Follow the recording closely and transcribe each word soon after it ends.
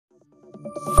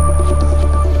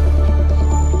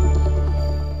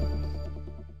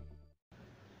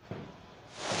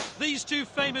These two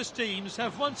famous teams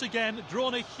have once again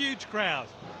drawn a huge crowd.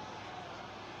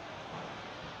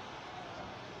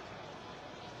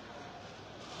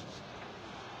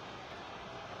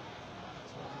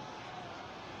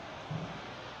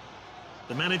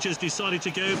 The managers decided to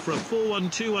go for a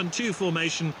 4-1-2-1-2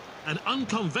 formation, an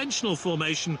unconventional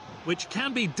formation which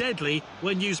can be deadly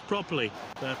when used properly.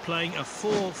 They're playing a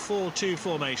 4-4-2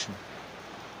 formation.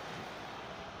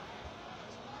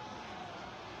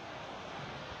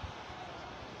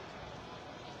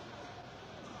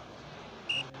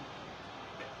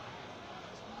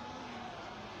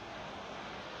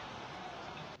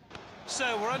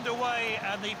 So we're underway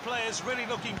and the players really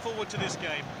looking forward to this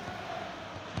game.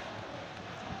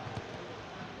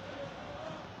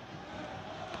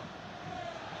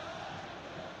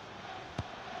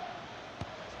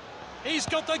 He's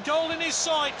got the goal in his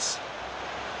sights.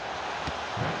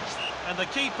 And the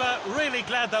keeper really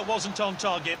glad that wasn't on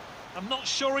target. I'm not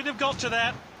sure he'd have got to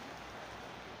that.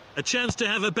 A chance to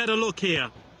have a better look here.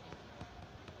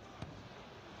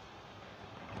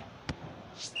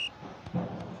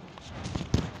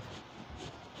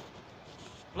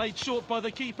 Played short by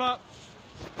the keeper.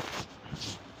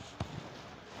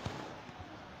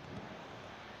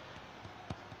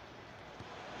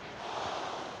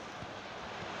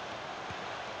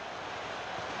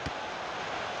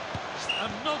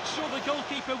 I'm not sure the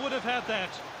goalkeeper would have had that.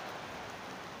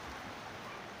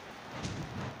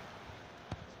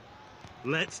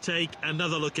 Let's take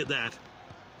another look at that.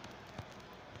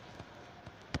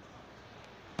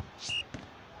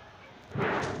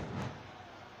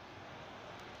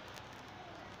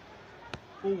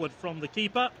 Forward from the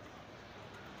keeper.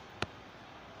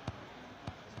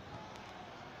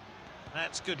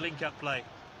 That's good link-up play.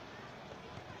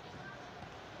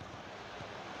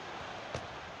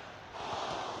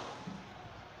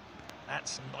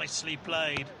 That's nicely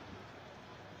played.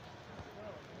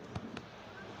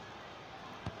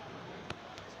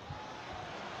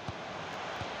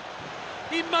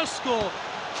 He must score.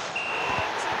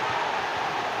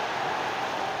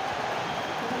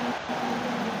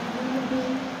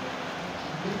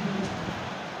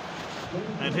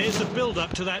 And here's the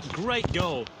build-up to that great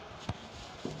goal.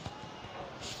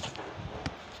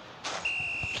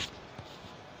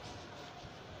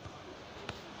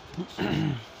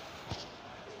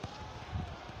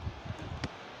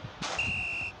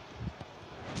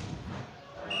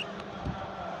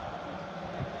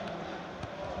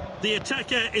 The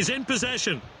attacker is in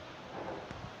possession.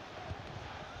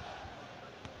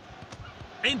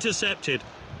 Intercepted.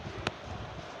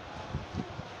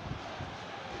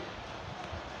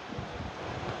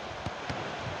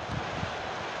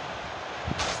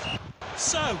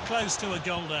 So close to a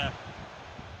goal there.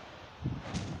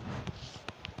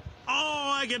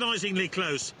 Oh, agonisingly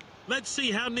close. Let's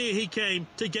see how near he came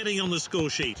to getting on the score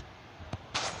sheet.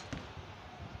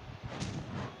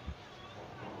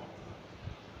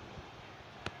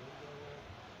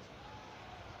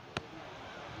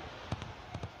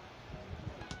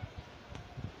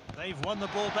 They've won the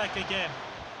ball back again.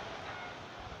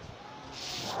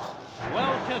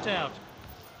 Well cut out.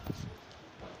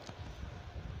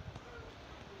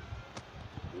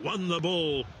 Won the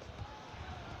ball.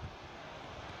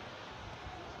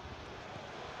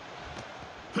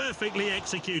 Perfectly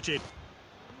executed.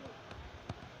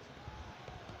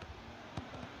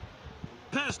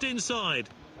 Passed inside.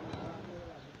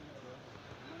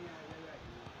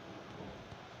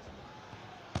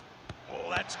 Oh,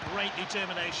 that's great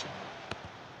determination.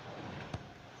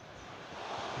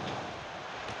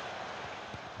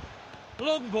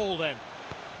 Long ball then.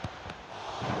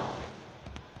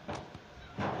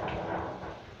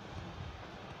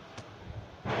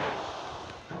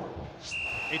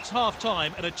 It's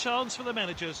half-time and a chance for the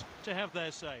managers to have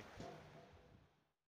their say.